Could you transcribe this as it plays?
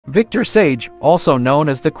Victor Sage, also known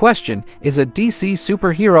as The Question, is a DC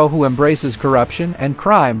superhero who embraces corruption and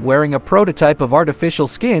crime wearing a prototype of artificial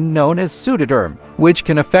skin known as Pseudoderm, which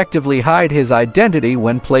can effectively hide his identity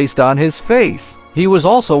when placed on his face. He was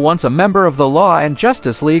also once a member of the Law and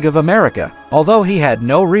Justice League of America. Although he had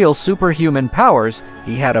no real superhuman powers,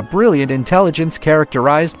 he had a brilliant intelligence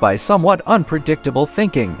characterized by somewhat unpredictable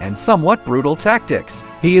thinking and somewhat brutal tactics.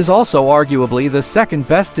 He is also arguably the second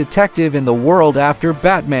best detective in the world after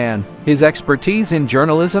Batman. His expertise in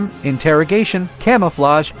journalism, interrogation,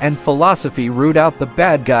 camouflage, and philosophy root out the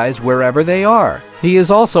bad guys wherever they are. He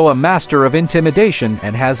is also a master of intimidation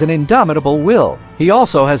and has an indomitable will. He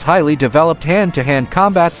also has highly developed hand-to-hand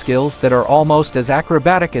combat skills that are almost as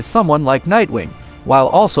acrobatic as someone like Nightwing, while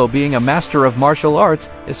also being a master of martial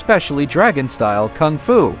arts, especially dragon-style kung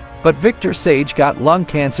fu. But Victor Sage got lung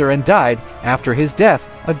cancer and died. After his death,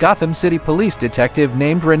 a Gotham City police detective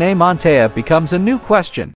named Renee Montoya becomes a new question.